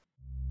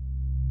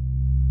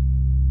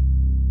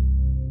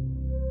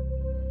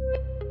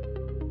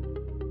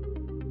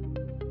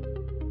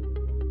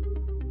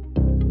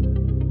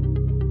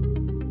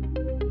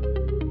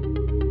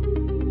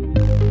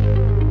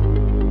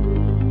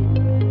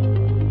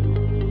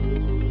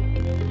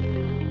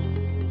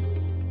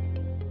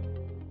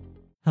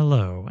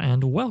Hello,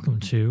 and welcome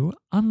to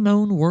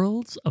Unknown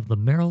Worlds of the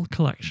Merrill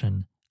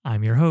Collection.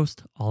 I'm your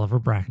host, Oliver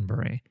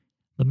Brackenbury.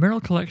 The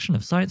Merrill Collection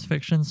of science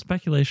fiction,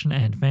 speculation,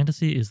 and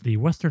fantasy is the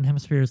Western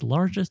Hemisphere's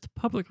largest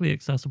publicly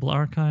accessible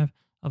archive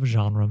of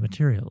genre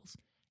materials.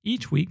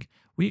 Each week,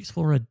 we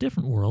explore a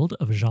different world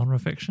of genre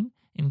fiction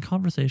in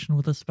conversation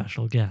with a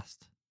special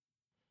guest.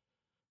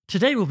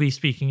 Today we'll be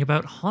speaking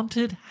about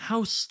haunted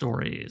house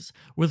stories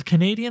with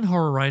Canadian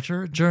horror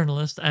writer,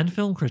 journalist, and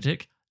film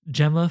critic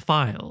Gemma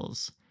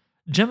Files.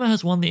 Gemma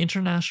has won the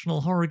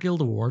International Horror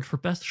Guild Award for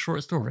Best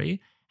Short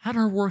Story, had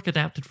her work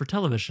adapted for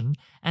television,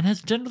 and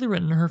has generally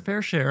written her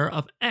fair share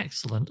of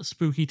excellent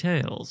spooky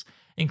tales,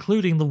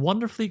 including the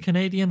wonderfully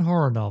Canadian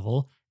horror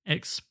novel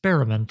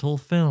Experimental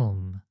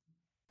Film.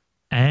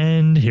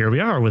 And here we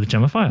are with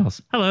Gemma Files.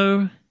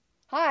 Hello.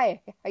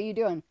 Hi, how you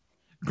doing?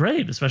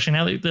 Great, especially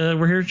now that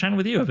we're here chatting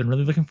with you. I've been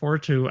really looking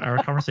forward to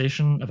our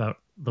conversation about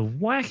the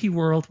wacky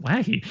world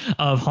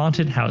of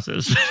haunted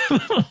houses.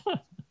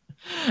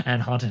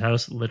 And haunted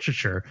house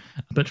literature.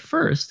 But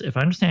first, if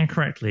I understand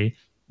correctly,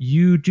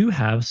 you do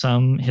have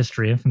some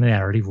history and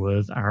familiarity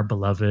with our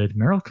beloved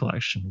Merrill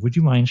Collection. Would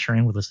you mind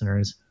sharing with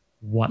listeners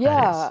what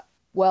that is?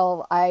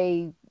 Well,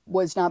 I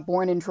was not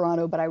born in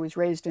Toronto, but I was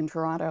raised in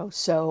Toronto,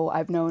 so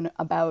I've known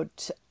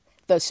about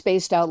the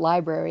Spaced Out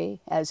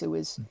Library, as it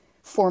was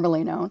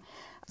formerly known,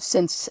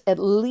 since at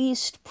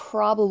least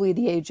probably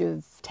the age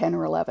of 10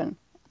 or 11.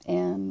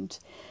 And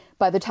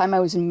by the time I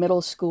was in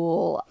middle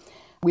school,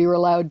 we were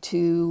allowed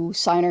to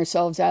sign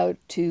ourselves out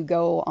to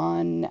go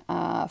on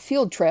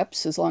field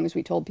trips as long as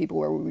we told people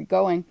where we were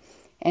going.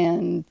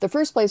 And the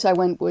first place I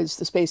went was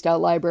the Spaced Out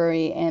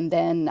Library, and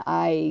then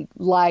I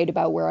lied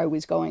about where I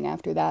was going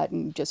after that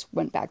and just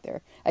went back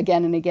there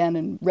again and again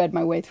and read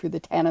my way through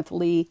the Tanith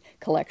Lee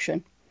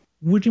collection.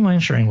 Would you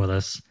mind sharing with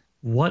us,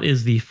 what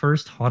is the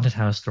first haunted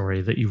house story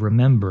that you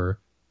remember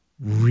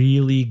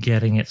really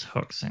getting its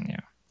hooks in you?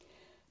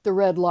 The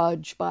Red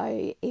Lodge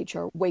by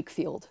H.R.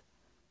 Wakefield.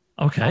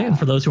 Okay, and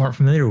for those who aren't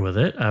familiar with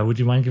it, would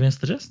you mind giving us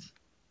the gist?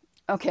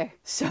 Okay,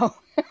 so...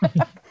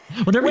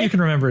 Whatever you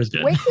can remember is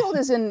good. Wakefield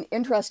is an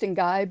interesting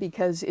guy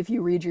because if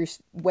you read your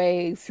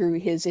way through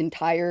his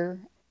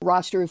entire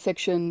roster of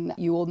fiction,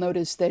 you will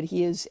notice that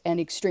he is an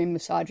extreme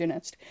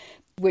misogynist,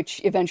 which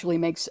eventually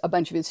makes a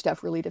bunch of his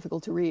stuff really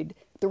difficult to read.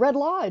 The Red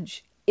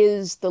Lodge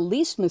is the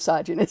least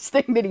misogynist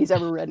thing that he's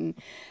ever written.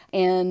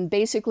 And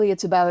basically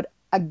it's about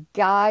a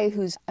guy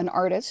who's an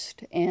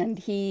artist, and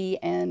he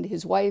and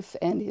his wife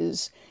and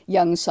his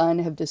young son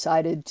have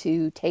decided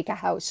to take a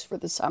house for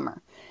the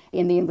summer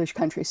in the English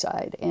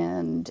countryside.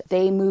 And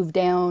they move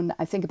down,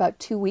 I think, about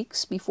 2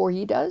 weeks before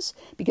he does,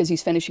 because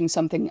he's finishing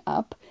something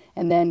up.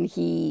 And then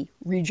he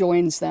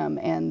rejoins them,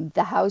 and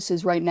the house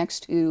is right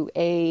next to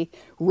a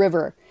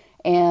river.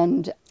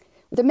 And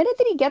the minute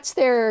that he gets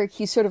there,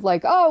 he's sort of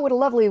like, oh, what a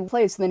lovely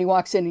place. And then he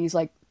walks in and he's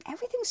like,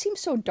 everything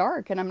seems so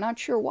dark, and I'm not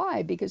sure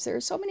why, because there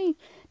are so many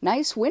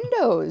nice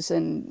windows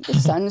and the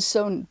sun's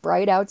so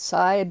bright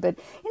outside, but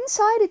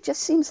inside it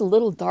just seems a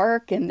little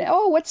dark. And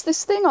oh, what's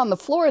this thing on the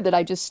floor that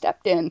I just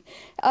stepped in?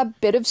 A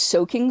bit of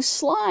soaking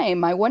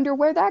slime. I wonder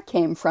where that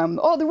came from.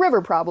 Oh, the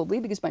river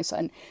probably, because my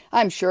son,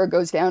 I'm sure,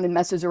 goes down and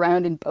messes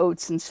around in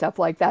boats and stuff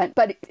like that.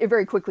 But it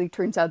very quickly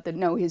turns out that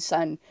no, his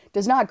son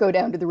does not go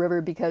down to the river,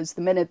 because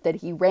the minute that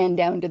he ran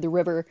down to the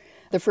river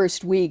the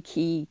first week,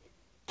 he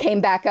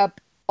came back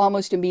up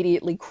almost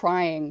immediately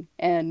crying,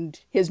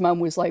 and his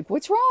mom was like,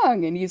 what's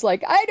wrong? And he's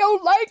like, I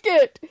don't like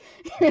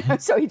it.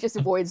 So he just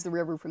avoids the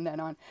river from then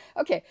on.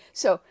 Okay,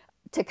 so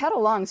to cut a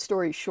long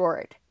story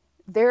short,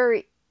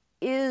 there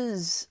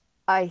is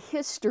a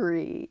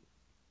history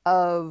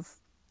of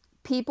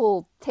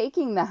people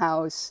taking the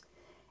house,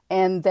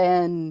 and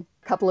then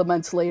a couple of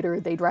months later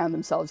they drown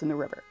themselves in the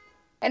river.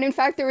 And in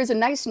fact, there is a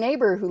nice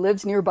neighbor who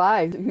lives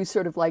nearby who's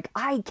sort of like,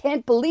 I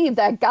can't believe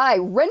that guy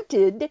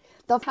rented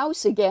the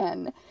house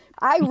again.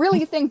 I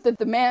really think that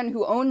the man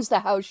who owns the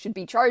house should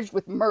be charged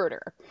with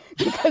murder,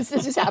 because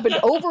this has happened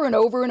over and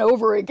over and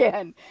over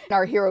again. And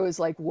our hero is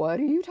like, what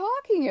are you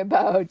talking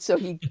about? So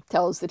he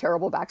tells the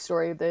terrible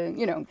backstory of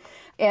the,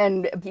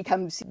 and he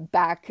comes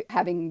back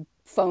having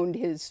phoned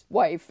his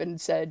wife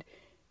and said,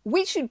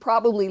 we should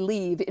probably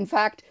leave. In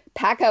fact,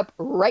 pack up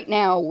right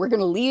now. We're going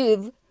to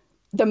leave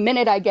the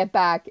minute I get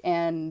back.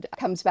 And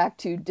comes back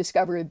to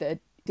discover that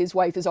his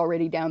wife is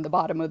already down the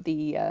bottom of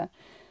the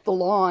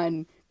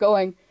lawn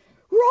going,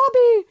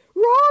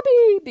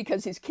 Robbie,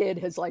 because his kid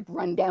has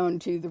run down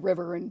to the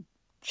river and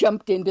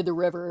jumped into the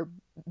river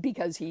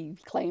because he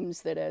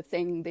claims that a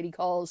thing that he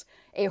calls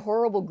a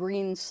horrible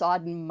green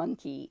sodden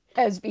monkey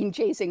has been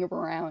chasing him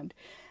around.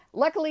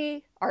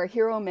 Luckily, our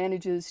hero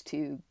manages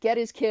to get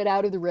his kid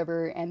out of the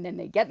river, and then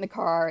they get in the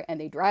car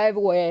and they drive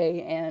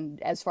away.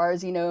 And as far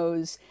as he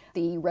knows,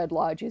 the Red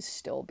Lodge is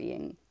still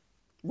being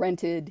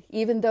rented,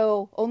 even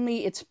though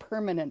only its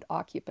permanent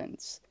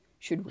occupants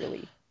should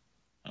really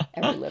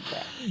ever live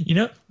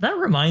there. That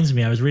reminds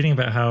me, I was reading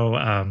about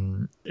how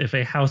if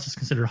a house is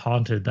considered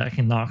haunted, that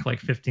can knock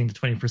 15 to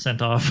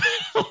 20% off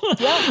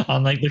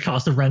on the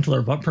cost of rental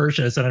or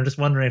purchase. And I'm just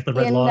wondering if the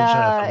Red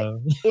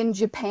Lodge... In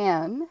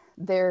Japan,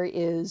 There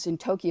is, in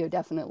Tokyo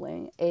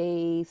definitely,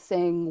 a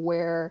thing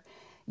where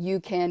you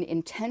can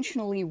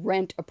intentionally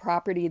rent a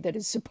property that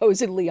is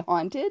supposedly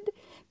haunted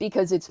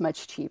because it's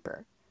much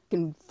cheaper. You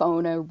can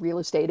phone a real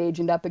estate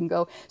agent up and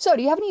go, so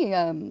do you have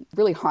any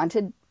really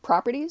haunted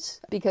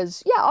properties?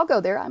 Because, yeah, I'll go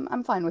there.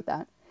 I'm fine with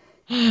that.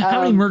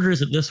 How many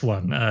murders at this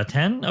one?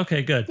 10?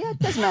 Okay, good. Yeah, it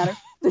doesn't matter.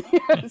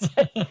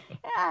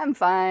 I'm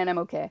fine. I'm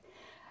okay.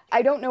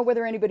 I don't know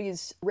whether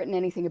anybody's written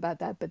anything about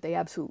that, but they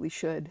absolutely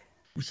should.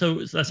 So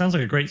that sounds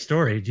like a great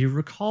story. Do you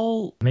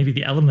recall maybe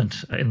the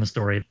element in the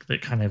story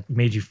that kind of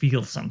made you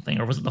feel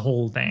something, or was it the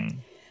whole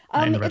thing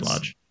in the Red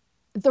Lodge?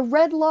 The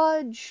Red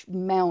Lodge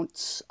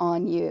mounts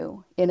on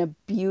you in a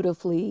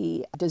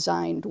beautifully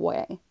designed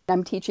way.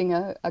 I'm teaching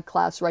a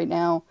class right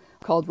now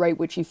called Write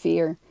What You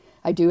Fear.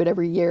 I do it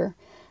every year.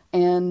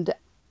 And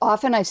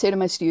often I say to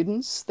my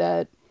students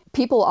that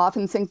people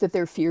often think that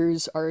their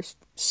fears are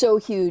so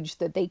huge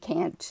that they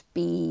can't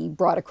be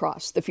brought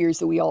across, the fears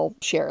that we all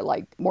share,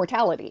 like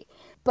mortality.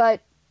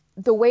 But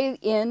the way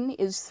in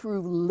is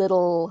through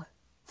little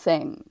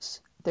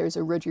things. There's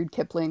a Rudyard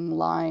Kipling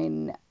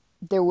line,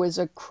 there was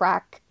a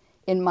crack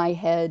in my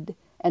head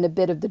and a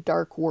bit of the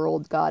dark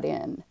world got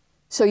in.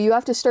 So you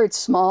have to start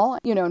small,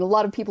 and a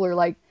lot of people are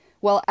like,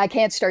 well, I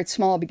can't start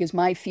small because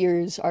my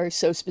fears are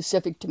so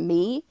specific to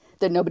me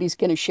that nobody's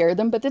going to share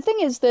them. But the thing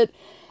is that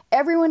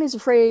everyone is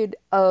afraid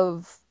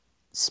of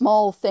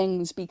small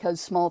things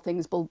because small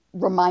things will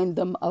remind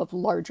them of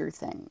larger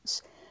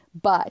things.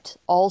 But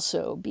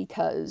also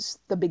because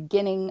the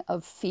beginning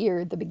of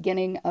fear, the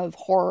beginning of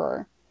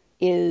horror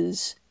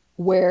is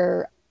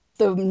where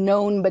the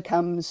known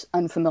becomes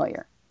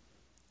unfamiliar.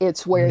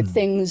 It's where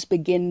things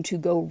begin to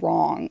go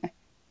wrong.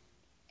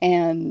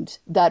 And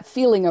that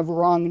feeling of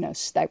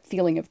wrongness, that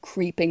feeling of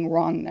creeping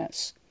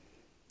wrongness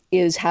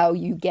is how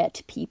you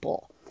get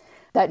people.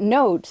 That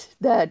note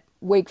that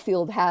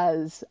Wakefield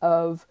has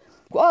of,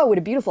 oh, what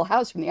a beautiful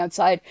house from the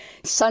outside,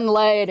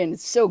 sunlight, and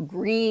it's so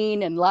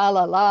green and la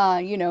la la,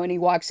 and he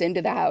walks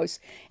into the house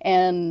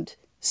and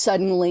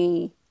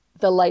suddenly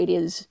the light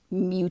is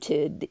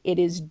muted. It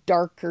is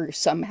darker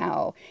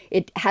somehow.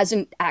 It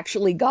hasn't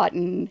actually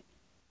gotten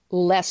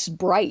less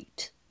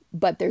bright,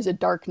 but there's a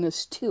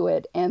darkness to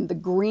it, and the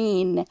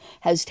green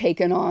has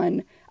taken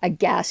on a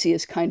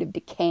gaseous kind of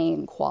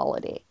decaying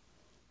quality,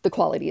 the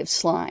quality of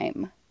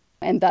slime.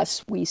 And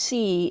thus we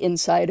see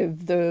inside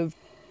of the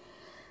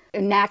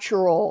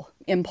natural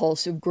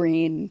impulse of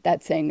green,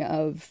 that thing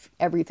of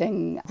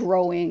everything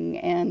growing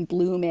and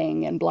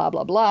blooming and blah,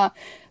 blah, blah.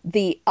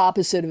 The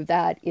opposite of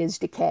that is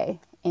decay.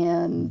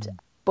 And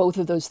both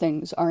of those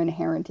things are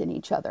inherent in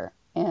each other.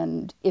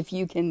 And if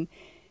you can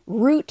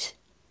root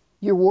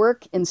your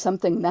work in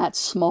something that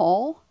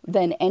small,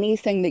 then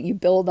anything that you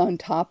build on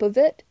top of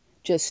it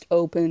just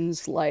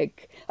opens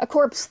like a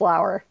corpse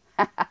flower.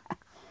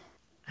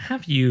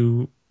 Have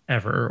you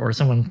ever, or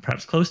someone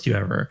perhaps close to you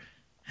ever,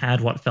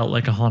 had what felt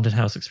like a haunted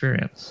house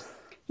experience?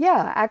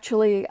 Yeah,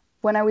 actually,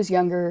 when I was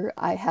younger,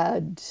 I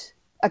had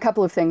a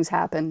couple of things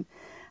happen.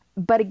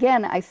 But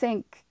again, I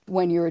think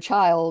when you're a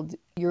child,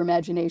 your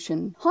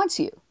imagination haunts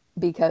you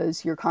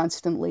because you're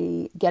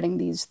constantly getting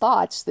these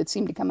thoughts that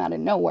seem to come out of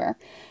nowhere,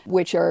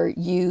 which are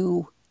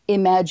you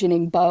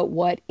imagining, but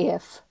what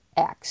if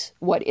X?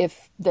 What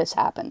if this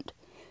happened?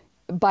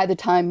 By the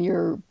time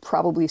you're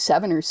probably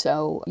 7 or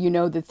so, you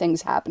know that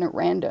things happen at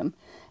random.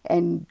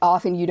 And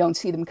often you don't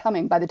see them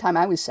coming. By the time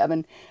I was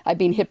 7, I'd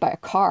been hit by a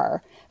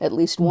car at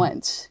least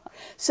once.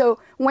 So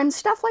when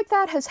stuff like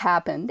that has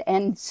happened,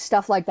 and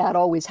stuff like that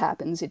always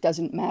happens, it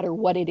doesn't matter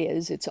what it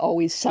is, it's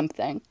always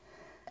something.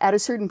 At a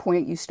certain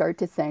point, you start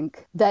to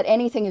think that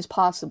anything is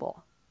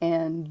possible.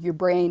 And your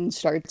brain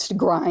starts to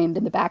grind,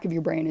 and the back of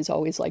your brain is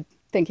always like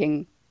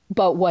thinking,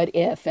 but what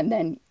if? And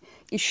then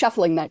you're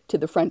shuffling that to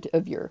the front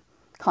of your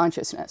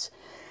consciousness.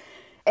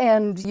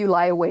 And you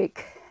lie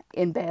awake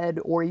in bed,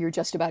 or you're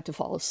just about to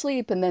fall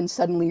asleep, and then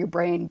suddenly your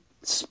brain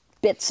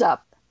spits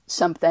up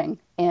something,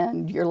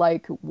 and you're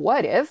like,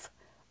 what if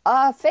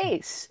a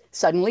face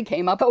suddenly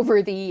came up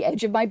over the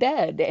edge of my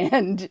bed?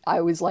 And I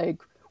was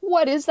like,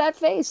 what is that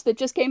face that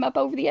just came up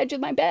over the edge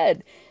of my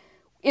bed?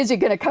 Is it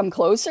going to come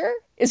closer?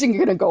 Is it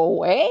going to go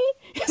away?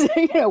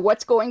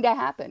 What's going to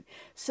happen?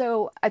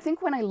 So I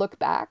think when I look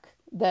back,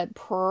 that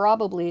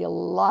probably a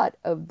lot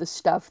of the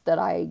stuff that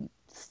I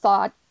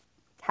thought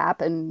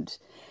happened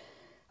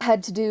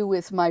had to do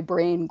with my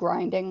brain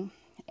grinding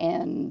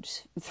and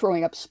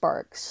throwing up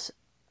sparks.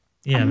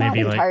 Yeah, maybe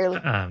entirely...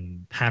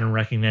 like pattern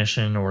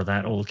recognition, or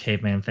that old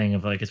caveman thing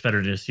of like, it's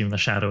better to assume the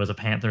shadow is a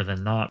panther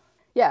than not.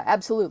 Yeah,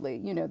 absolutely.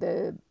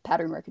 The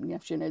pattern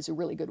recognition is a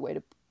really good way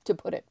to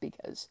put it,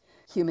 because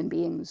human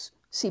beings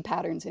see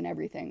patterns in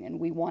everything, and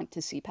we want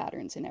to see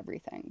patterns in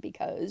everything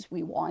because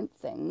we want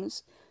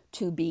things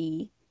to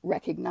be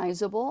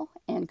recognizable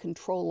and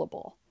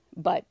controllable,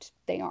 but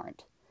they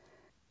aren't.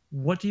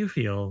 What do you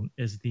feel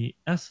is the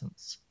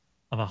essence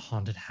of a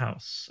haunted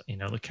house?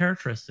 The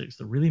characteristics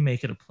that really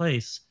make it a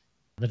place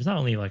that is not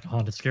only like a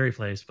haunted, scary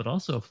place, but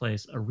also a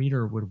place a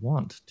reader would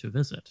want to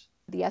visit.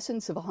 The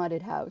essence of a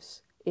haunted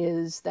house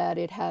is that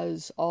it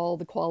has all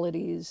the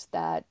qualities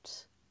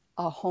that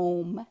a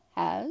home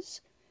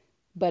has,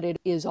 but it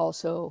is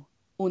also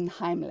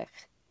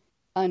unheimlich,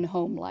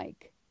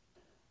 unhomelike.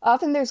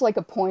 Often there's like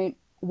a point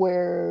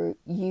where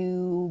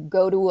you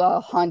go to a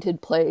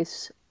haunted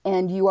place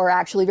and you are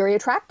actually very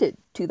attracted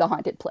to the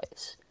haunted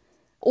place.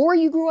 Or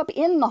you grew up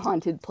in the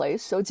haunted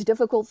place, so it's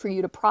difficult for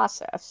you to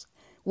process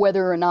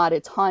whether or not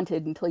it's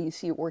haunted until you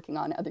see it working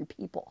on other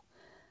people.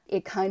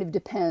 It kind of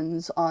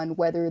depends on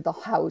whether the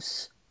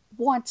house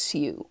wants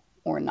you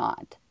or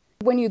not.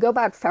 When you go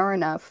back far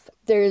enough,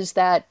 there's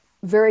that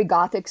very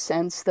Gothic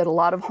sense that a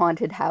lot of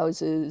haunted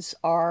houses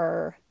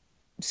are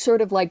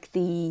sort of like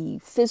the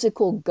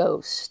physical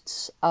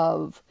ghosts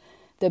of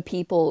the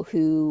people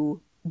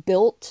who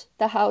built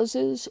the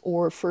houses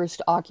or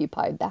first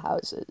occupied the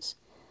houses.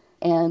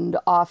 And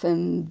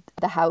often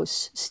the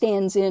house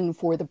stands in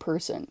for the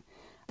person.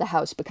 The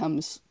house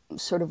becomes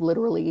sort of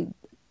literally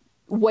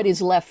what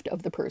is left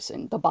of the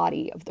person, the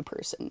body of the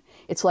person.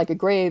 It's like a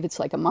grave, it's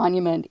like a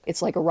monument,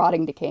 it's like a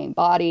rotting, decaying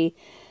body.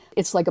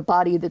 It's like a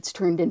body that's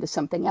turned into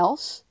something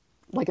else.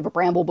 Like if a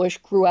bramble bush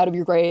grew out of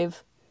your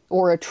grave,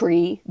 or a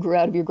tree grew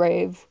out of your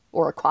grave,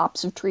 or a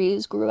copse of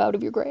trees grew out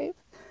of your grave.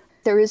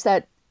 There is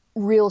that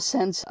real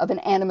sense of an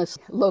animus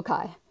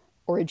loci,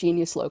 or a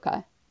genius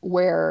loci,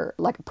 where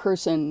like a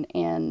person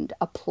and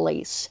a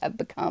place have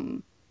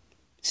become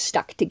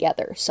stuck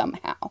together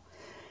somehow.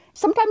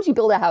 Sometimes you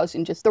build a house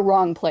in just the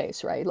wrong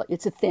place, right? Like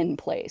it's a thin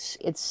place.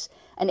 It's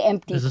an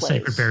empty place. There's a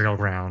sacred burial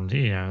ground.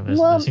 Yeah.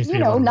 Well,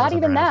 not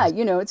even that.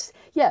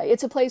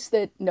 It's a place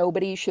that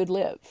nobody should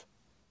live.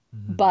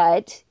 Mm-hmm.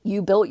 But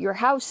you built your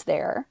house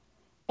there,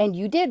 and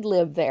you did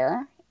live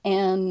there,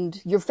 and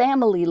your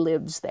family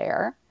lives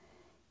there.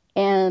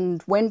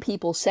 And when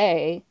people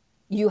say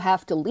you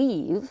have to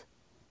leave,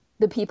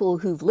 the people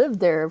who've lived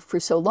there for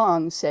so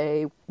long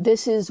say,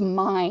 this is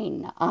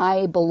mine.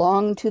 I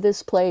belong to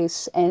this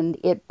place and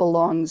it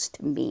belongs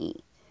to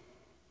me.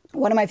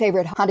 One of my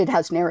favorite haunted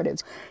house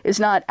narratives is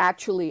not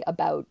actually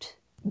about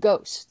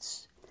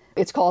ghosts.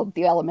 It's called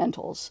The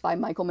Elementals by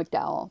Michael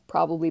McDowell,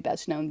 probably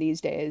best known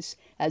these days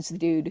as the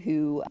dude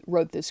who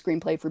wrote the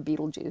screenplay for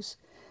Beetlejuice.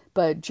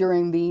 But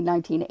during the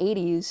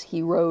 1980s,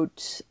 he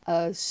wrote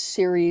a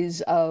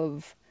series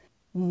of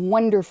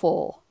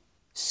wonderful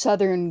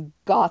Southern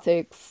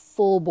Gothic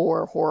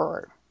full-bore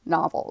horror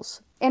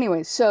novels.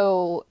 Anyway,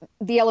 so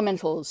the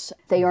Elementals,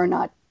 they are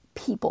not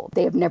people.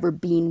 They have never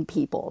been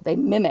people. They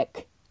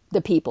mimic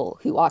the people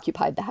who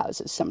occupied the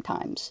houses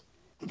sometimes.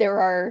 There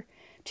are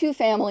two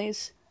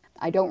families.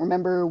 I don't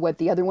remember what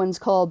the other one's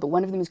called, but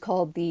one of them is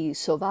called the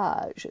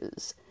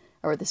Sauvages,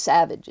 or the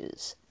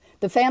Savages.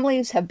 The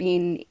families have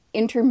been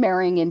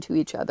intermarrying into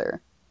each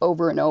other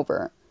over and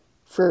over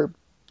for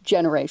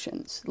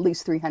generations, at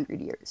least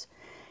 300 years.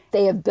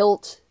 They have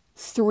built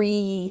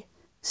 3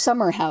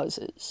 summer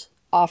houses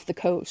off the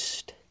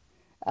coast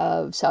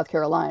of South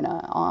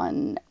Carolina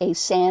on a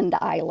sand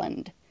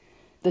island.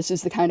 This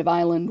is the kind of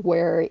island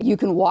where you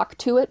can walk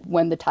to it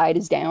when the tide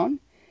is down,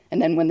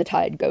 and then when the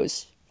tide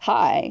goes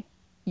high,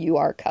 you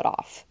are cut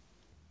off.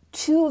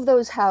 2 of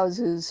those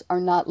houses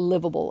are not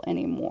livable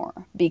anymore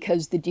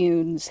because the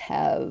dunes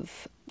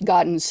have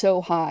gotten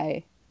so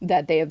high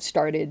that they have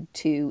started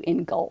to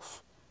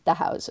engulf the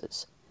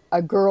houses.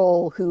 A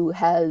girl who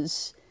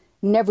has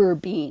never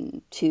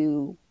been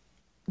to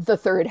the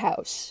 3rd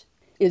house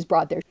is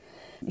brought there.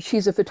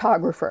 She's a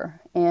photographer,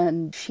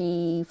 and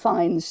she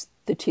finds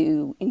the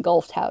 2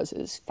 engulfed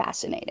houses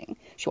fascinating.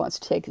 She wants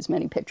to take as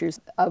many pictures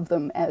of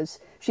them as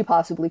she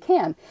possibly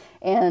can.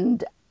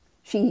 And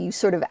she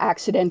sort of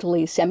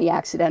accidentally,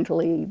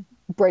 semi-accidentally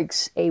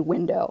breaks a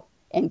window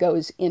and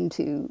goes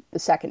into the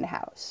 2nd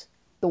house,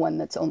 the one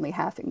that's only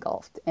half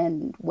engulfed.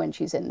 And when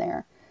she's in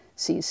there,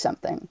 sees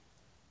something.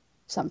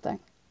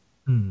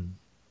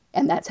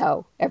 And that's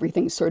how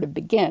everything sort of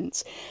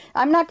begins.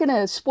 I'm not going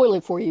to spoil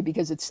it for you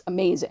because it's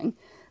amazing.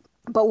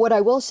 But what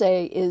I will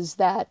say is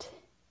that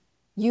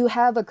you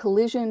have a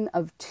collision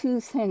of 2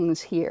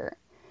 things here.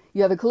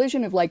 You have a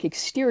collision of like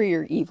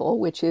exterior evil,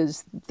 which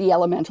is the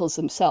elementals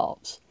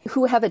themselves,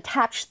 who have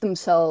attached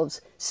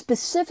themselves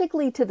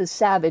specifically to the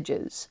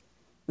savages,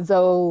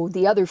 though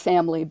the other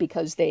family,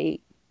 because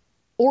they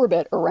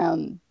orbit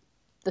around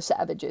the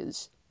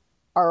savages,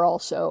 are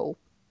also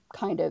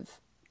kind of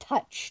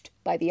touched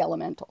by the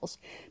elementals,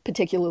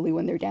 particularly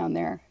when they're down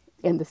there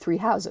in the 3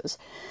 houses.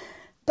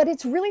 But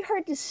it's really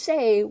hard to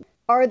say,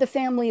 are the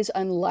families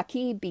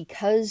unlucky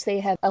because they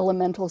have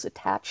elementals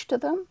attached to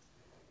them?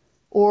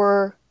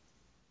 Or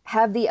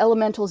have the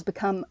elementals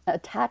become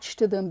attached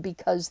to them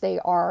because they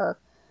are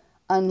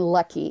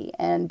unlucky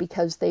and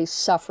because they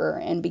suffer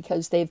and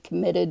because they've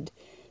committed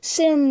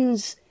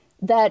sins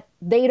that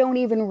they don't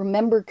even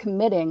remember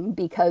committing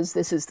because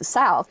this is the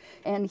South?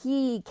 And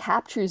he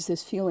captures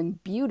this feeling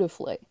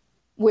beautifully,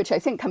 which I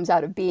think comes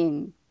out of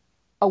being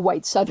a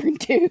white Southern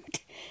dude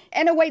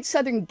and a white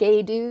Southern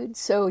gay dude.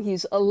 So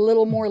he's a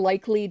little more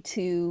likely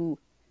to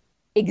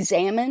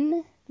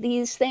examine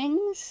these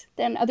things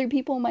than other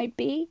people might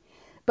be.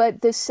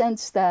 But this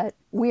sense that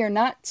we are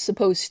not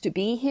supposed to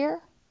be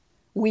here,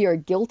 we are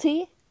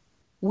guilty,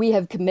 we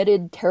have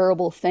committed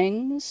terrible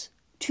things,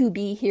 to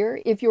be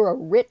here. If you're a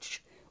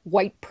rich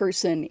white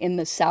person in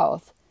the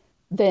South,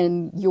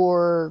 then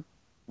your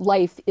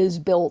life is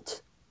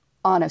built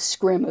on a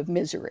scrim of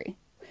misery.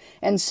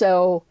 And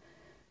so,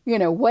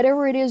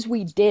 whatever it is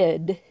we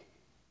did,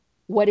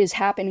 what is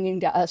happening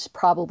to us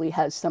probably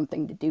has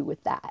something to do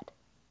with that.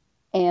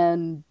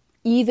 And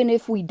even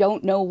if we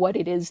don't know what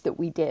it is that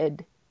we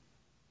did,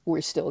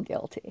 we're still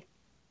guilty.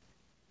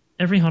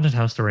 Every haunted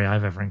house story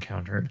I've ever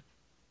encountered,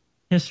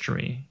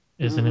 history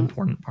is an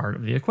important part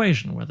of the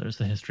equation, whether it's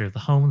the history of the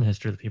home, the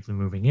history of the people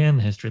moving in,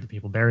 the history of the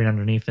people buried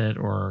underneath it,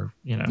 or.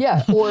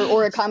 Yeah,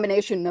 or a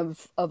combination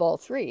of all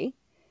three.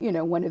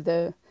 One of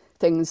the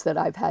things that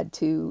I've had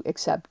to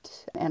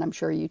accept, and I'm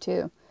sure you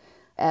too,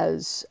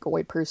 as a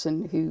white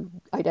person who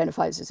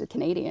identifies as a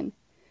Canadian,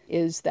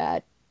 is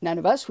that none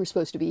of us were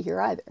supposed to be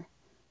here either.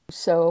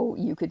 So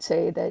you could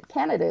say that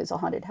Canada is a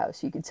haunted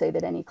house. You could say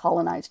that any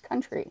colonized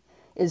country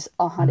is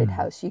a haunted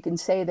house. You can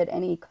say that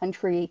any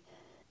country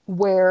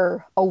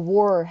where a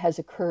war has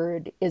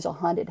occurred is a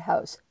haunted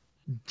house.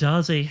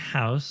 Does a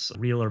house,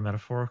 real or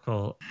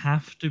metaphorical,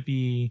 have to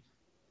be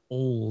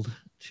old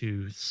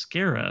to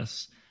scare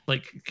us?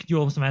 Like, could you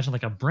almost imagine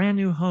like a brand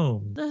new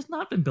home that has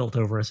not been built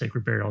over a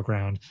sacred burial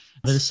ground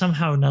that is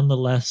somehow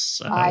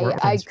nonetheless...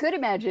 I could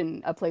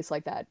imagine a place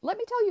like that. Let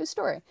me tell you a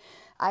story.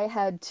 I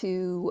had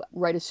to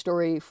write a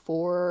story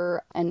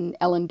for an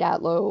Ellen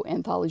Datlow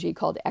anthology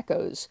called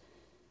Echoes,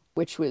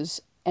 which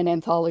was an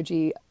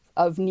anthology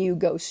of new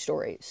ghost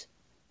stories.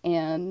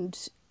 And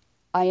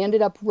I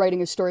ended up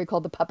writing a story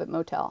called The Puppet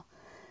Motel.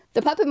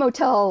 The Puppet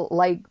Motel,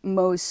 like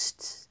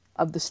most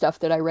of the stuff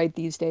that I write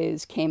these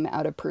days, came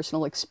out of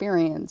personal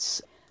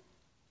experience.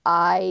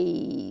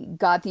 I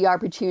got the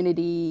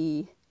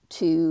opportunity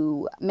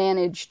to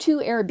manage 2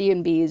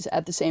 Airbnbs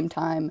at the same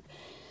time.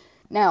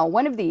 Now,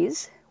 one of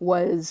these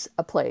was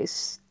a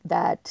place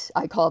that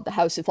I called the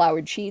House of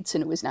Flowered Sheets,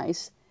 and it was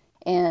nice.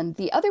 And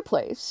the other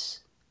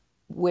place,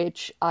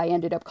 which I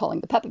ended up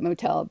calling the Puppet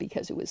Motel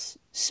because it was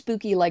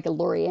spooky like a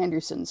Laurie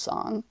Anderson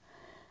song,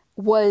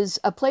 was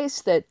a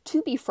place that,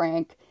 to be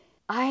frank,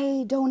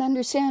 I don't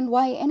understand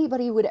why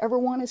anybody would ever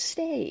want to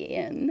stay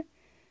in,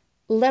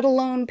 let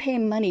alone pay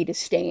money to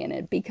stay in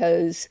it,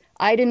 because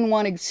I didn't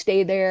want to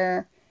stay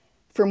there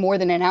for more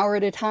than an hour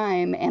at a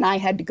time, and I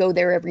had to go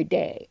there every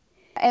day.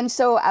 And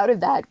so out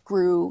of that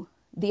grew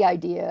the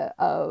idea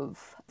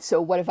of, so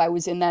what if I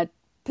was in that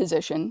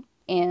position?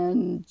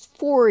 And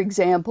for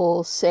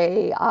example,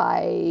 say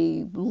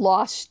I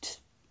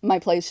lost my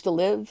place to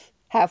live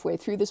halfway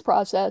through this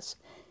process,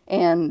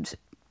 and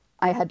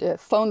I had to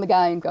phone the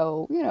guy and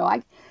go,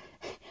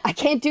 I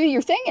can't do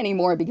your thing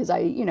anymore because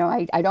I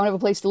don't have a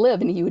place to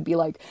live. And he would be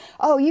like,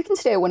 oh, you can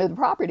stay at one of the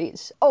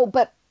properties. Oh,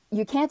 but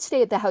you can't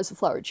stay at the House of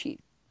Flowered Sheet,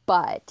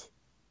 but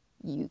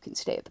you can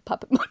stay at the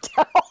Puppet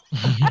Motel.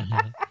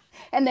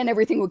 And then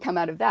everything would come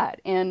out of that.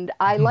 And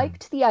I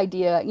liked the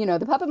idea,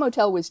 the Puppet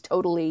Motel was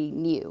totally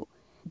new.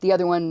 The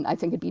other one, I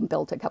think, had been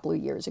built a couple of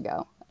years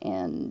ago,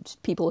 and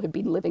people had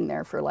been living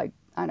there for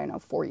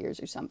 4 years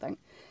or something.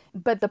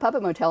 But the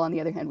Puppet Motel, on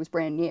the other hand, was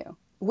brand new,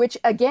 which,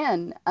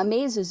 again,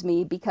 amazes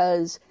me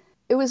because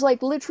it was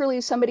like literally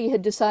somebody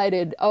had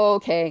decided, oh,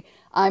 okay,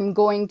 I'm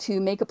going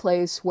to make a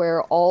place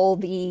where all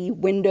the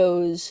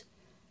windows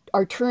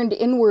are turned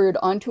inward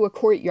onto a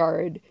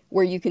courtyard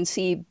where you can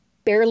see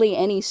barely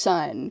any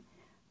sun.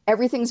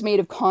 Everything's made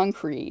of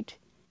concrete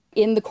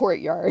in the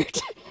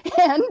courtyard.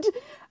 And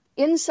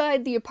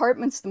inside the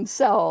apartments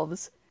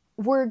themselves,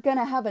 we're going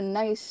to have a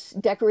nice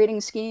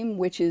decorating scheme,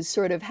 which is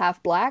sort of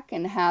half black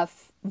and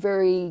half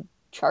very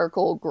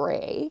charcoal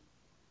gray,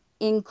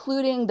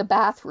 including the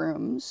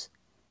bathrooms,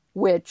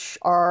 which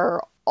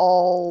are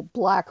all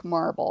black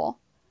marble.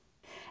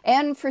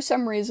 And for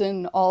some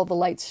reason, all the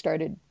lights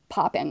started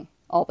popping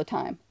all the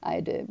time. I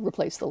had to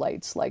replace the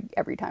lights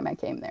every time I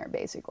came there,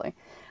 basically.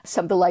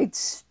 Some of the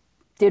lights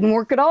didn't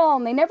work at all,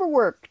 and they never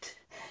worked.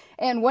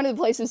 And one of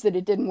the places that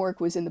it didn't work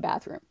was in the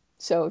bathroom.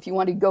 So if you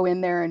wanted to go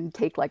in there and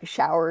take a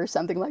shower or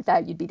something like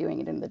that, you'd be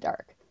doing it in the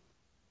dark.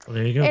 Well,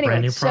 there you go. Anyway,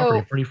 brand new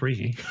property. Pretty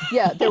freaky.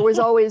 Yeah, there was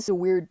always a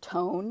weird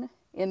tone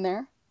in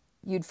there.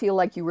 You'd feel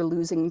like you were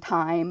losing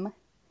time.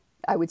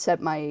 I would set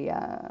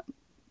my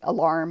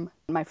alarm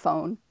on my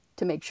phone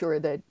to make sure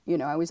that,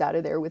 I was out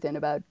of there within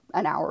about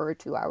an hour or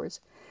 2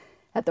 hours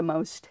at the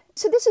most.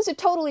 So this is a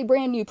totally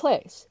brand new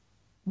place,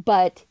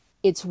 but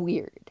it's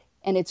weird.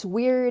 And it's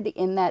weird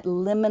in that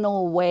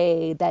liminal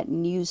way that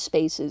new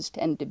spaces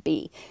tend to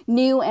be.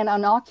 New and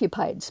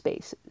unoccupied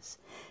spaces.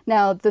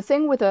 Now, the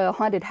thing with a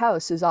haunted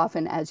house is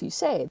often, as you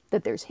say,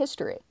 that there's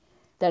history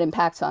that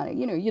impacts on it.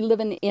 You live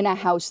in a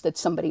house that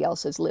somebody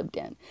else has lived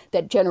in,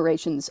 that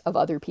generations of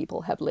other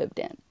people have lived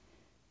in.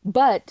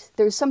 But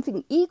there's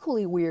something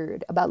equally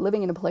weird about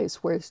living in a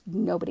place where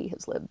nobody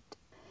has lived.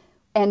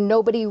 And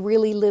nobody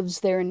really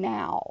lives there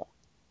now.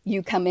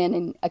 You come in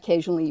and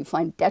occasionally you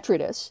find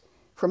detritus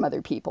from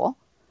other people,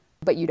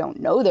 but you don't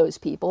know those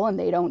people and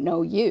they don't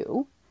know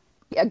you.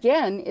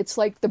 Again, it's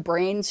like the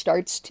brain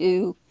starts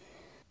to,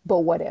 but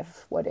what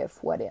if?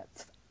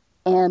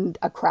 And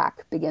a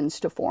crack begins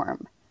to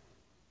form.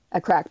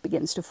 a crack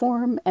begins to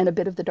form and a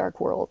bit of the dark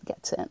world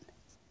gets in.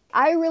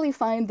 I really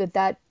find that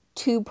that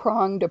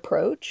two-pronged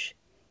approach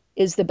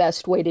is the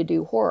best way to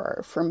do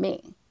horror for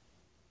me.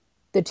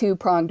 The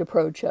two-pronged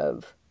approach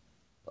of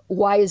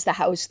why is the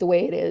house the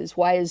way it is?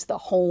 Why is the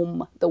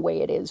home the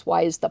way it is?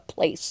 Why is the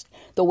place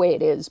the way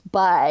it is?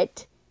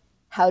 But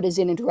how does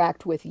it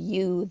interact with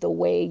you the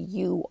way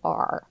you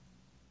are?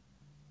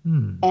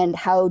 And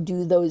how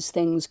do those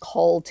things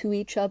call to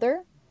each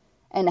other?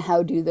 And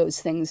how do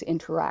those things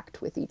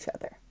interact with each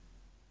other?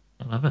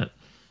 I love it.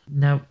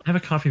 Now, I have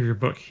a copy of your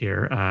book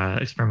here,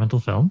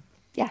 Experimental Film,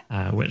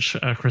 which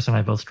Chris and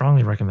I both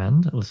strongly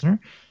recommend, listener.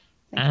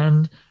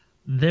 And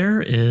there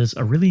is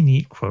a really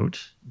neat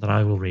quote that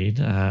I will read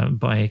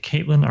by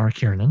Caitlin R.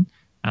 Kiernan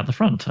at the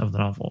front of the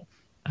novel,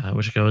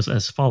 which goes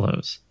as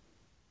follows.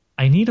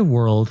 I need a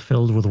world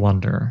filled with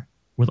wonder,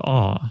 with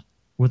awe,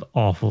 with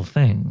awful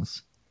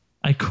things.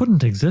 I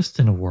couldn't exist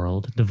in a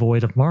world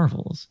devoid of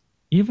marvels,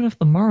 even if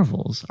the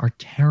marvels are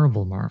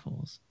terrible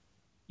marvels,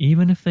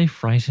 even if they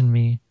frighten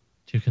me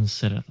to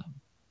consider them.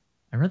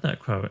 I read that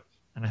quote,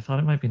 and I thought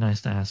it might be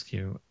nice to ask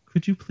you,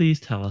 could you please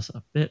tell us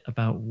a bit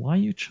about why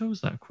you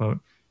chose that quote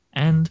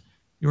and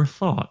your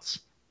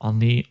thoughts on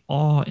the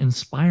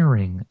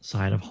awe-inspiring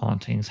side of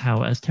hauntings,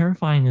 how, as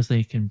terrifying as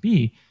they can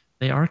be,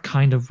 they are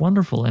kind of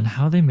wonderful, and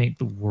how they make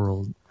the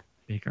world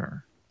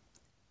bigger?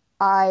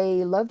 I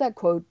love that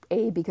quote,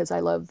 because I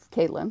love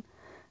Caitlin.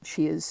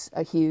 She is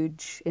a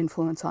huge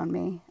influence on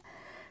me.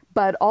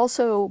 But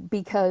also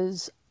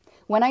because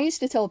when I used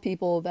to tell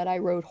people that I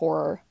wrote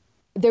horror,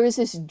 there is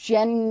this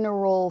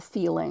general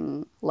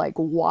feeling like,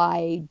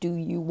 why do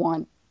you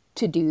want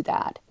to do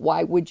that?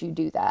 Why would you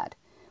do that?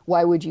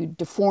 Why would you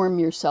deform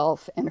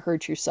yourself and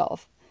hurt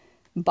yourself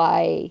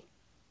by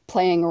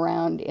playing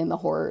around in the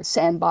horror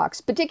sandbox,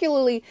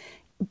 particularly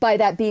by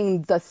that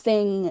being the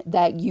thing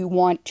that you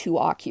want to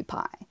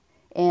occupy?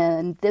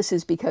 And this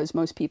is because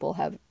most people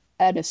have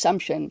an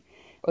assumption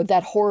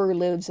that horror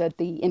lives at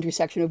the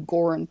intersection of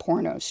gore and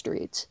porno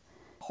streets.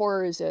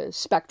 Horror is a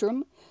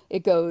spectrum.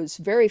 It goes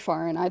very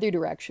far in either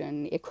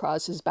direction. It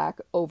crosses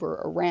back over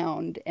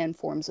around and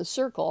forms a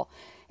circle.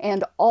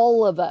 And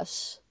all of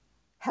us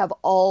have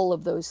all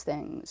of those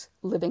things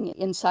living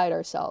inside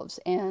ourselves.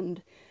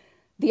 And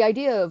the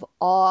idea of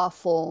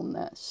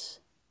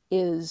awfulness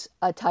is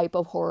a type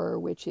of horror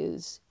which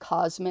is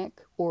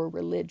cosmic or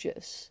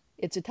religious.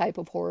 It's a type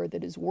of horror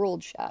that is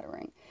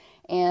world-shattering.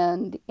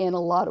 And in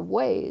a lot of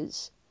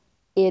ways,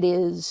 it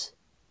is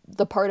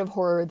the part of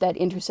horror that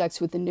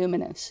intersects with the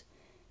numinous.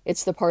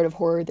 It's the part of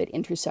horror that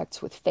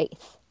intersects with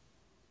faith.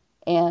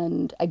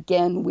 And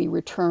again, we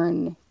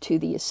return to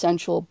the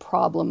essential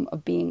problem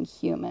of being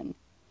human.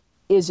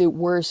 Is it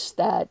worse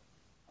that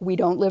we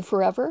don't live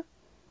forever?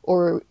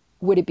 Or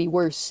would it be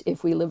worse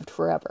if we lived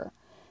forever?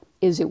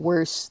 Is it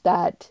worse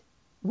that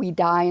we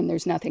die and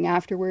there's nothing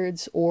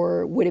afterwards?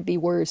 Or would it be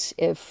worse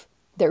if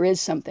there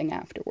is something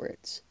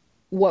afterwards?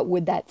 What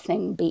would that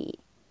thing be?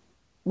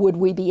 Would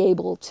we be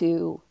able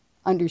to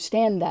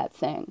understand that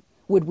thing?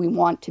 Would we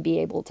want to be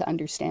able to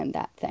understand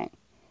that thing?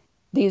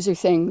 These are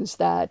things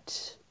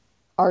that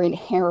are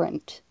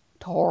inherent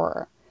to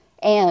horror,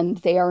 and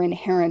they are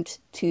inherent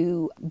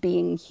to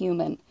being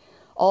human.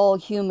 All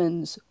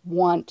humans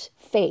want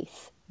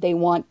faith. They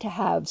want to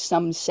have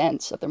some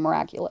sense of the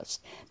miraculous.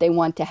 They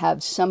want to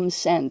have some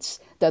sense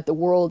that the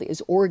world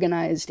is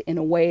organized in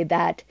a way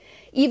that,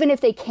 even if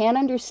they can't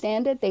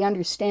understand it, they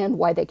understand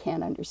why they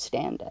can't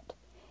understand it.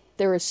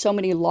 There are so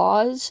many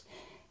laws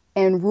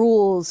and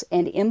rules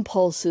and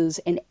impulses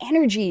and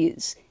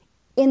energies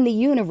in the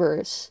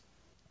universe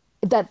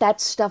that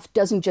stuff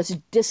doesn't just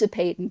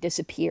dissipate and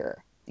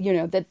disappear. You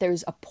know, that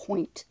there's a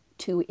point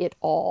to it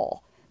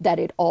all, that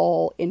it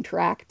all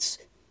interacts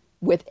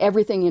with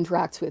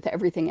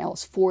everything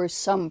else for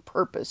some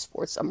purpose,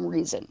 for some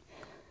reason.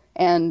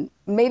 And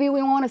maybe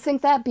we want to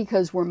think that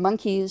because we're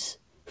monkeys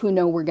who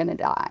know we're going to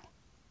die.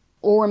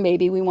 Or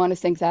maybe we want to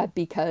think that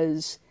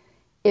because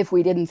if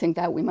we didn't think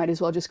that, we might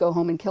as well just go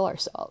home and kill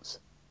ourselves.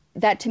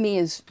 That to me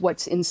is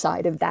what's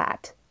inside of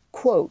that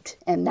quote.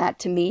 And that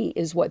to me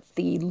is what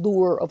the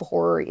lure of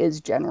horror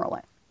is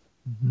generally.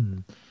 Mm-hmm.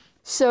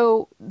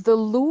 So the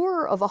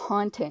lure of a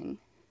haunting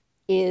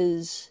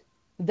is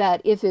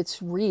that if it's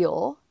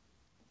real,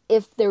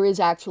 if there is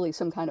actually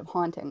some kind of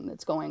haunting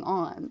that's going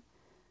on,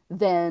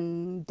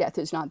 then death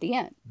is not the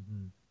end.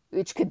 Mm-hmm.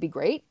 Which could be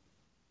great,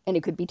 and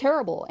it could be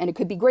terrible, and it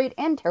could be great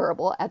and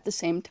terrible at the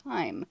same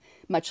time,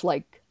 much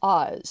like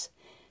Oz.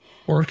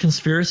 Or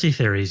conspiracy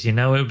theories. You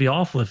know, it would be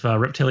awful if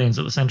reptilians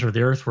at the center of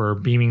the earth were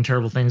beaming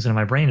terrible things into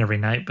my brain every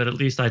night, but at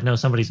least I'd know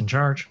somebody's in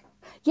charge.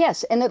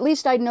 Yes, and at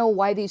least I'd know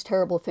why these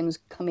terrible things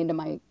come into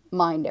my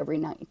mind every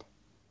night.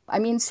 I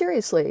mean,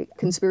 seriously,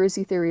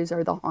 conspiracy theories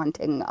are the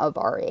haunting of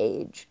our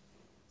age.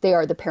 They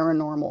are the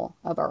paranormal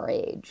of our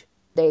age.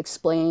 They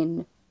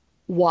explain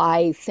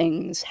why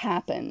things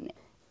happen.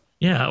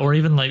 Yeah, or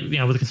even like,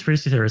 with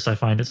conspiracy theorists, I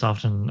find it's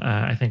often,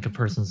 I think, a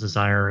person's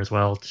desire as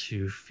well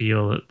to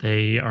feel that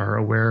they are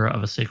aware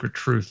of a sacred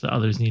truth that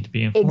others need to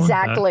be informed about.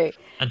 Exactly.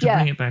 And to Yeah.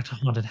 bring it back to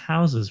haunted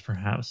houses,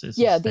 perhaps, it's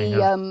Yeah. this thing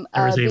The of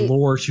there is a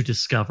lore to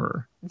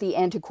discover. the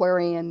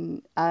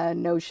antiquarian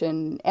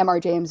notion,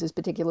 M.R. James is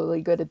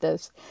particularly good at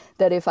this,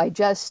 that if I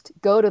just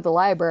go to the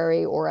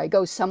library or I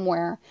go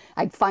somewhere,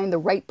 I find the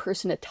right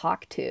person to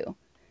talk to,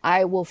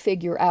 I will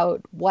figure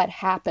out what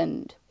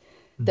happened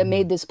that Mhm.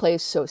 made this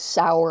place so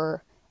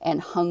sour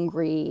and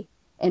hungry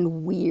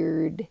and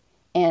weird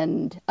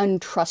and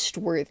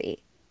untrustworthy.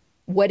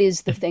 What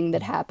is the thing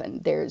that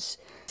happened? There's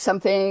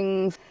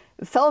something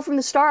fell from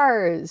the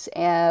stars,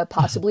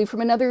 possibly from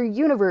another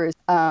universe.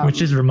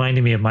 Which is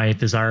reminding me of my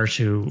desire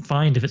to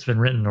find, if it's been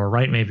written or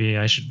write, maybe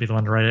I should be the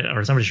one to write it,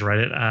 or somebody should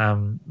write it.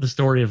 The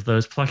story of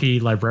those plucky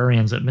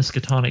librarians at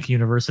Miskatonic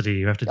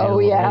University who have to deal Oh,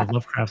 with yeah. all of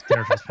Lovecraft's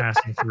characters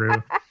passing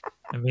through.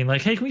 I mean,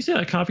 like, hey, can we see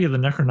a copy of the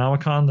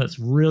Necronomicon that's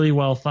really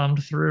well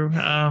thumbed through?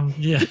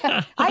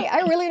 Yeah.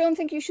 I really don't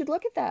think you should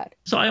look at that.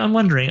 So I'm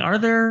wondering, are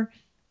there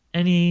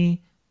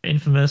any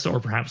infamous or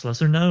perhaps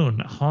lesser known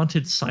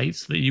haunted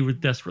sites that you would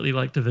desperately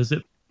like to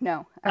visit?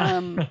 No.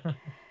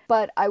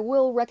 But I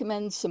will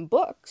recommend some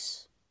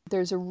books.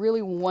 There's a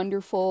really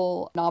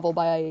wonderful novel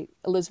by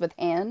Elizabeth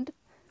Hand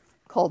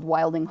called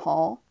Wilding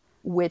Hall,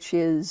 which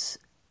is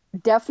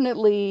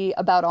definitely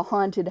about a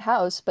haunted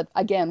house. But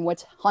again,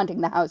 what's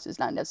haunting the house is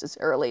not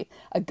necessarily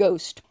a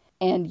ghost.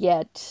 And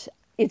yet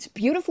it's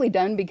beautifully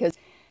done because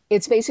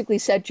it's basically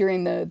set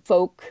during the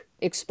folk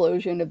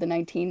explosion of the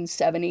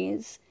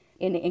 1970s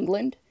in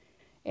England.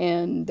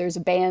 And there's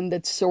a band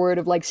that's sort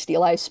of like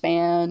Steel Eye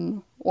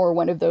Span or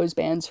one of those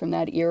bands from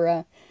that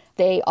era.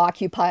 They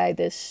occupy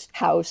this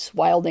house,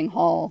 Wilding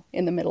Hall,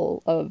 in the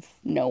middle of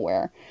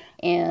nowhere.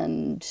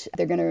 And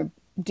they're going to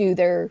do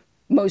their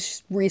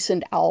most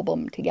recent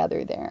album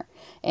together there.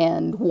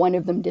 And one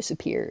of them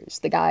disappears.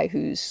 The guy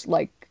who's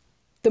like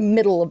the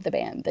middle of the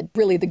band, that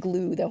really the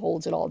glue that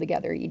holds it all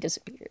together, he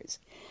disappears.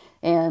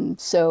 And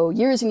so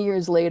years and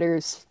years later,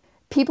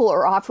 people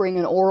are offering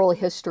an oral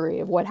history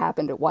of what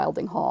happened at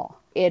Wilding Hall.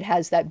 It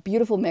has that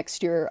beautiful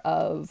mixture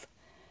of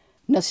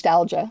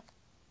nostalgia,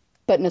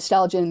 but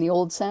nostalgia in the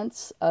old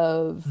sense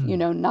of,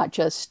 not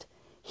just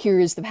here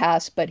is the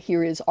past, but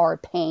here is our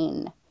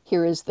pain.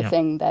 Here is the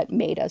thing that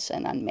made us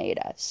and unmade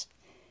us.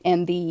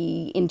 And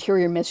the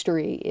interior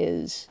mystery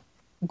is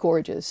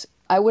gorgeous.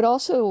 I would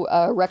also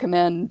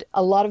recommend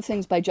a lot of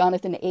things by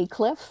Jonathan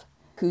Aycliffe,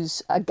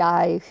 who's a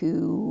guy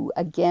who,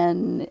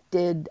 again,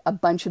 did a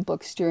bunch of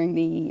books during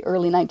the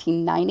early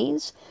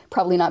 1990s,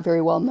 probably not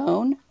very well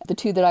known. The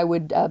two that I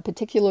would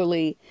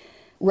particularly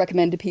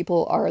recommend to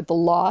people are The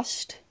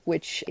Lost,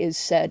 which is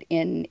set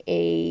in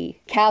a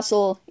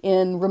castle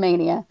in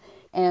Romania,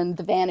 and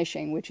The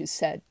Vanishing, which is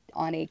set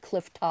on a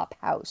clifftop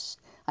house,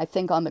 I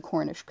think on the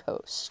Cornish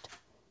coast.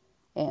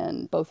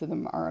 And both of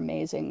them are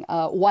amazing.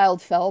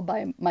 Wild Fell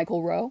by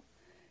Michael Rowe,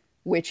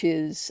 which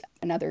is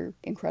another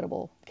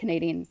incredible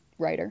Canadian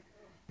writer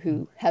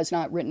who has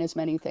not written as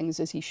many things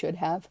as he should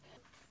have.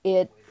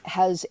 It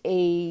has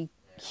a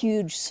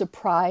huge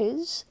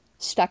surprise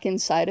stuck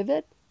inside of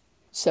it,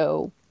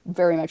 so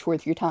very much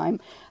worth your time.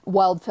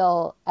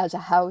 Wildfell as a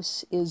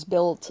house is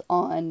built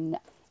on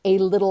a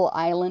little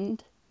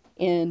island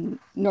in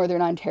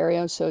northern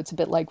Ontario, so it's a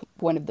bit like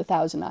one of the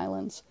Thousand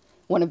Islands,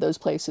 one of those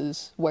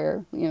places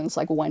where, it's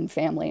like one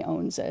family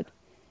owns it,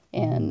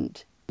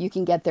 and you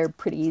can get there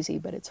pretty easy,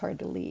 but it's hard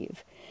to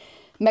leave.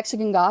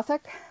 Mexican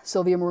Gothic,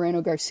 Silvia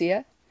Moreno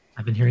Garcia.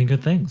 I've been hearing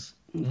good things.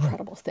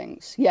 Incredible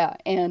things. Yeah,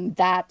 and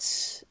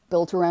that's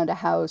built around a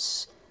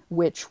house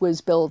which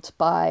was built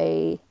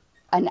by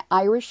an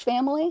Irish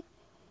family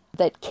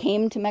that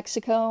came to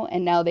Mexico,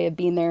 and now they have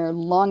been there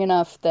long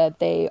enough that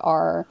they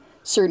are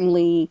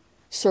certainly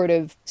sort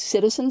of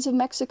citizens of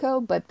Mexico,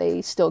 but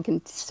they still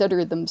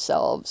consider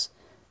themselves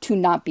to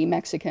not be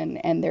Mexican,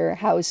 and their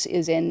house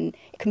is in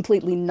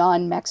completely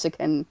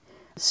non-Mexican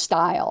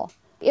style.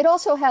 It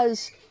also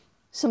has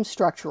some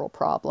structural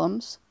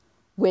problems,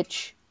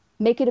 which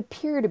make it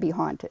appear to be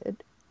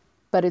haunted,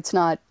 but it's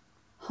not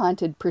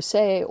haunted per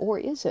se, or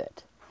is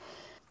it?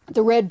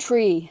 The Red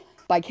Tree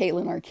by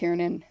Caitlin R.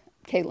 Kiernan.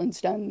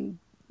 Caitlin's done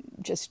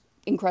just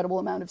incredible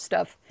amount of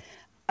stuff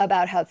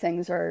about how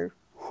things are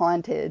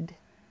haunted,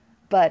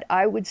 but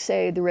I would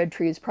say The Red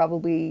Tree is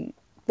probably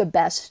the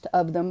best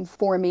of them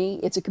for me.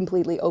 It's a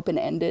completely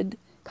open-ended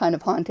kind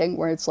of haunting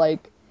where it's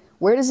like,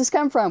 where does this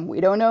come from? We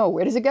don't know.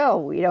 Where does it go?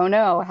 We don't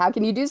know. How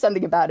can you do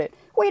something about it?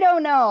 We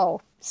don't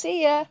know.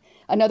 See ya.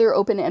 Another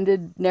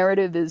open-ended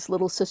narrative is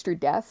Little Sister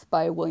Death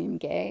by William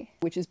Gay,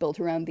 which is built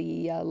around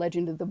the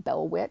legend of the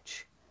Bell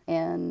Witch.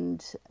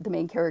 And the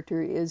main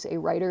character is a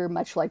writer,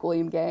 much like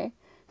William Gay,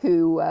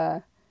 who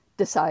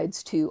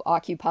decides to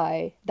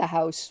occupy the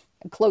house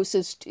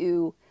closest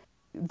to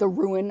the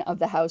ruin of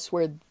the house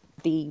where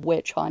the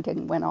witch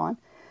haunting went on,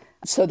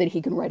 so that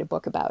he can write a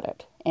book about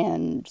it.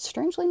 And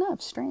strangely enough,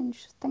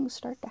 strange things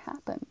start to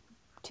happen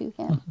to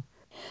him.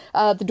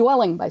 The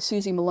Dwelling by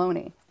Susie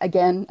Maloney,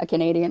 again, a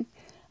Canadian.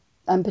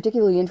 I'm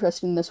particularly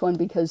interested in this one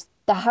because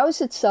the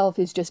house itself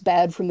is just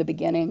bad from the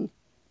beginning,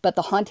 but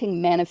the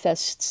haunting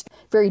manifests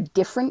very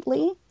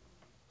differently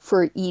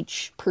for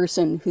each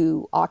person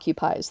who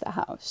occupies the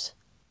house.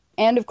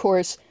 And of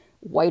course,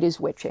 White is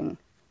Witching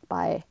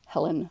by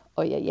Helen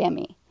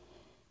Oyeyemi,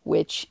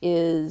 which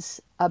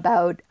is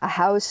about a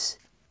house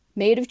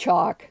made of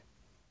chalk,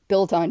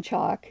 built on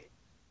chalk,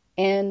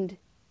 and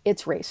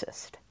it's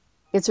racist.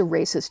 It's a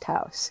racist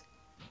house,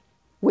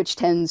 which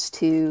tends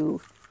to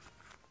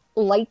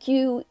like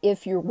you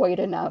if you're white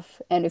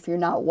enough, and if you're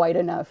not white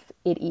enough,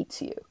 it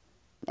eats you.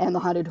 And the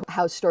haunted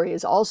house story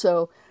is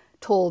also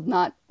told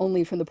not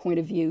only from the point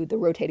of view, the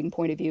rotating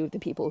point of view of the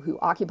people who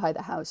occupy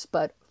the house,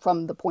 but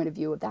from the point of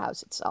view of the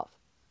house itself.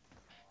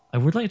 I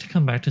would like to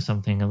come back to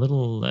something a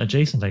little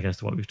adjacent, I guess,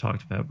 to what we've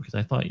talked about, because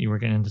I thought you were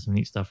getting into some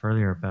neat stuff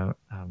earlier about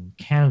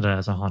Canada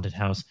as a haunted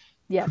house.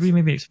 Yes. Could we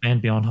maybe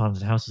expand beyond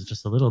haunted houses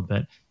just a little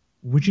bit?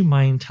 Would you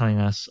mind telling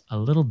us a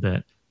little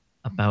bit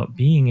about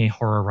being a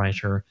horror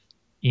writer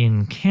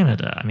in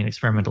Canada? I mean,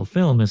 experimental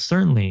film is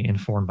certainly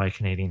informed by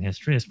Canadian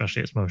history,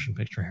 especially its motion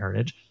picture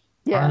heritage.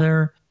 Yeah. Are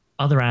there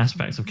other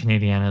aspects of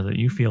Canadiana that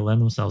you feel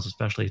lend themselves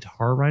especially to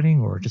horror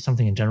writing, or just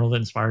something in general that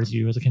inspires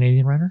you as a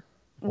Canadian writer?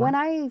 When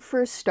I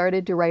first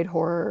started to write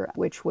horror,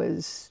 which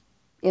was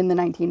in the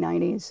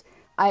 1990s,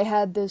 I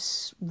had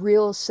this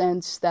real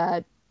sense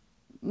that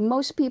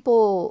most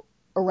people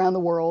around the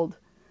world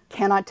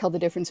cannot tell the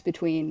difference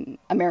between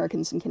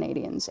Americans and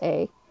Canadians,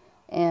 A.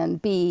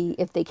 And B,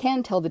 if they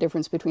can tell the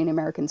difference between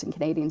Americans and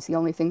Canadians, the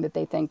only thing that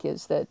they think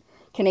is that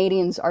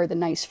Canadians are the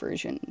nice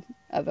version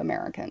of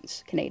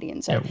Americans,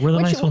 Canadians. Yeah, we're the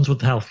nice ones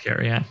with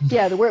healthcare, yeah.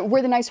 Yeah,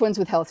 we're the nice ones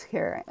with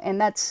healthcare.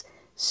 And that's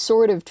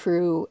sort of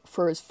true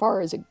for as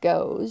far as it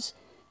goes.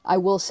 I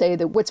will say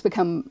that what's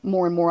become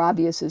more and more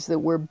obvious is that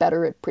we're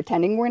better at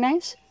pretending we're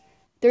nice.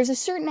 There's a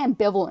certain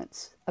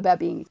ambivalence about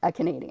being a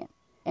Canadian,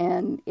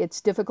 and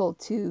it's difficult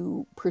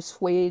to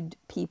persuade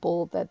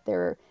people that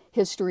their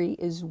history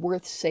is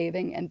worth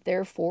saving, and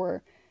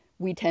therefore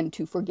we tend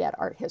to forget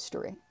our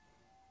history.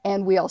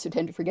 And we also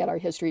tend to forget our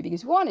history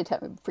because we want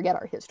to forget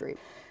our history.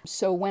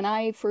 So when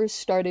I first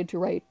started to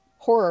write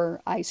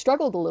horror, I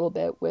struggled a little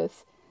bit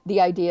with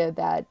the idea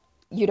that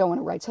you don't want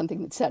to write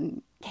something that's set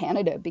in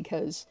Canada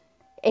because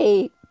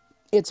A,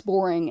 it's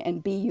boring,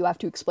 and B, you have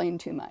to explain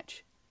too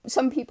much.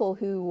 Some people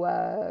who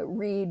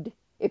read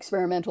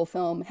experimental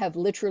film have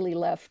literally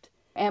left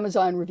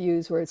Amazon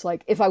reviews where it's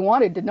like, if I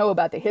wanted to know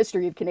about the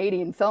history of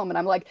Canadian film, and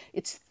I'm like,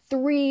 it's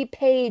 3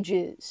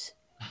 pages.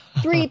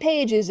 3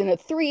 pages in a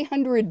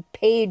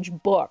 300-page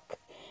book.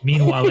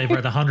 Meanwhile, they've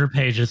read 100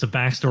 pages of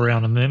backstory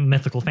on a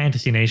mythical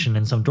fantasy nation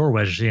in some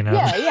Dorwedge, you know?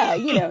 Yeah,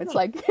 it's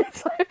like...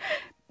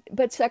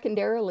 But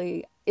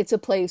secondarily, it's a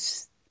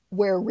place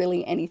where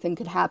really anything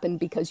could happen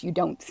because you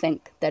don't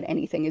think that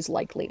anything is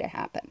likely to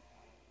happen.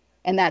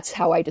 And that's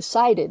how I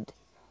decided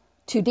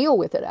to deal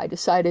with it. I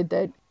decided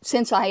that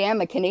since I am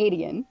a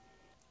Canadian,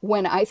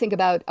 when I think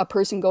about a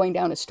person going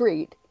down a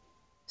street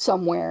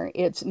somewhere,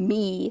 it's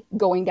me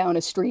going down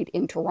a street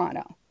in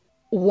Toronto.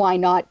 Why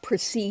not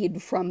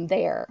proceed from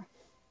there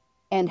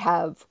and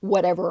have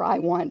whatever I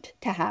want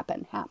to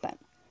happen?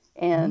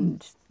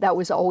 And that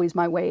was always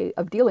my way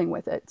of dealing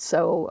with it.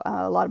 So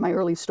a lot of my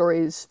early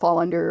stories fall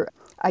under,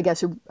 I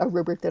guess, a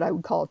rubric that I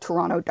would call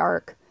Toronto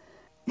Dark,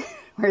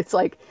 where it's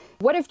like,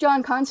 what if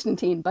John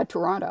Constantine, but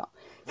Toronto?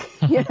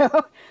 You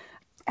know?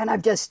 And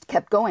I've just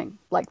kept going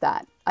like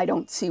that. I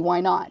don't see why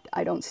not.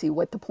 I don't see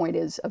what the point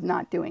is of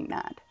not doing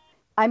that.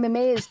 I'm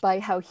amazed by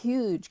how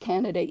huge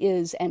Canada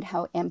is and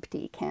how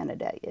empty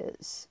Canada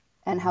is,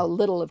 and how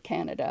little of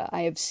Canada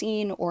I have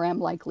seen or am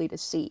likely to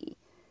see.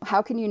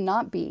 How can you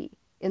not be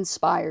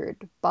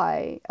inspired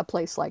by a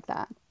place like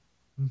that?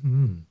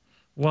 Mm-hmm.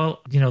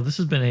 Well, this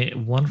has been a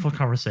wonderful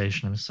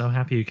conversation. I'm so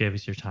happy you gave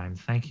us your time.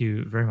 Thank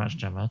you very much,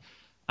 Gemma.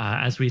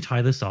 As we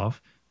tie this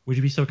off, would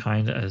you be so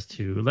kind as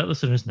to let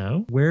listeners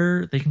know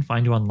where they can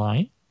find you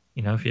online?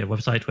 If you have a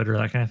website, Twitter,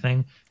 that kind of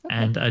thing. Okay.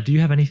 And do you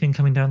have anything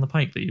coming down the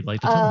pike that you'd like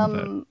to tell them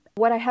about?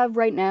 What I have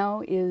right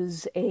now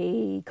is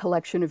a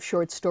collection of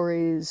short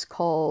stories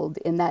called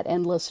In That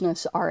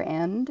Endlessness Our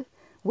End,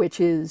 which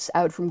is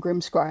out from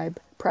Grimscribe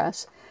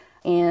Press.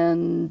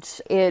 And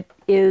it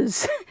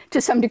is, to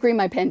some degree,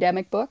 my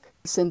pandemic book,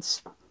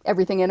 since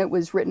everything in it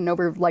was written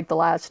over like the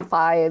last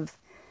 5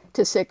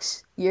 to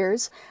 6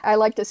 years. I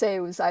like to say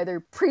it was either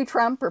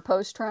pre-Trump or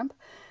post-Trump.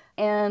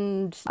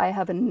 And I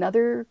have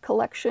another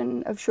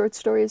collection of short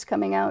stories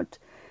coming out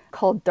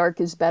called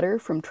Dark is Better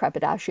from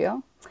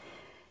Trepidatio.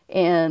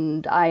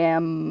 And I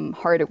am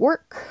hard at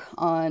work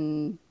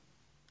on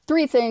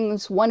 3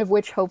 things, one of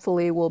which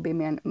hopefully will be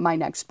my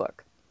next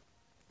book.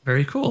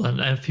 Very cool. And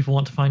if people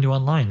want to find you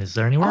online, is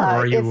there anywhere? Or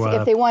are you,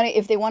 if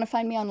they want to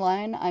find me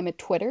online, I'm at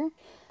Twitter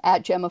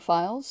at Gemma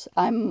Files.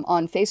 I'm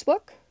on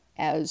Facebook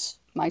as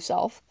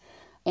myself,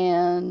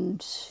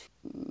 and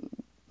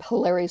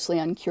hilariously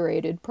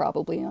uncurated,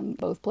 probably on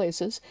both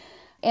places.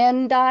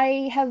 And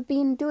I have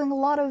been doing a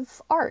lot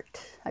of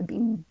art. I've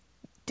been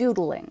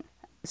doodling,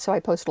 so I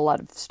post a lot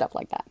of stuff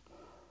like that.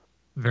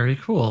 Very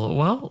cool.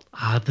 Well,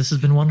 this has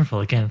been wonderful.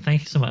 Again,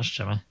 thank you so much,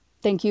 Gemma.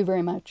 Thank you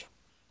very much.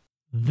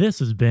 This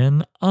has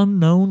been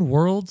Unknown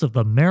Worlds of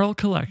the Merrill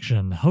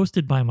Collection,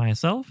 hosted by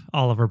myself,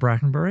 Oliver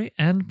Brackenbury,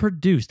 and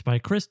produced by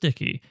Chris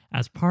Dickey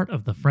as part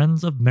of the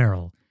Friends of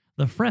Merrill.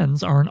 The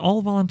Friends are an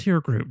all-volunteer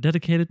group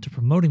dedicated to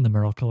promoting the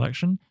Merrill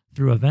Collection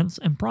through events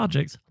and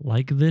projects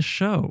like this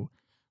show.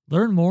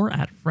 Learn more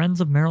at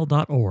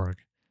friendsofmerrill.org.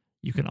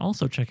 You can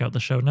also check out the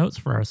show notes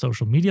for our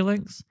social media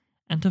links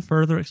and to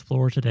further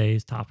explore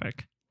today's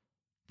topic.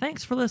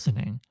 Thanks for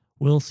listening.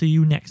 We'll see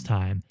you next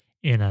time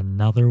in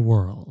another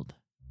world.